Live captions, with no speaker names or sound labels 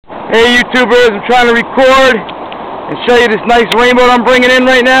Hey YouTubers, I'm trying to record and show you this nice rainbow that I'm bringing in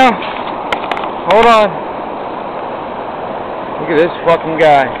right now. Hold on. Look at this fucking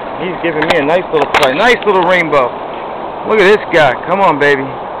guy. He's giving me a nice little play. Nice little rainbow. Look at this guy. Come on, baby.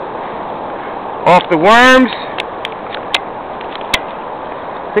 Off the worms.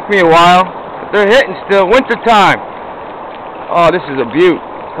 Took me a while, but they're hitting still. Winter time. Oh, this is a beaut.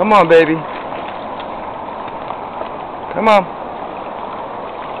 Come on, baby. Come on.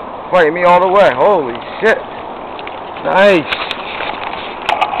 Fighting me all the way. Holy shit. Nice.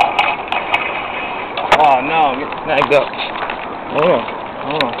 Oh no, I'm getting snagged up. Hold on.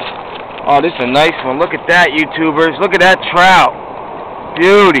 Hold on. Oh, this is a nice one. Look at that, YouTubers. Look at that trout.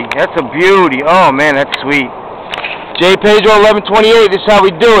 Beauty. That's a beauty. Oh man, that's sweet. J Pedro 1128. This is how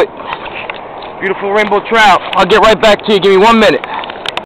we do it. Beautiful rainbow trout. I'll get right back to you. Give me 1 minute.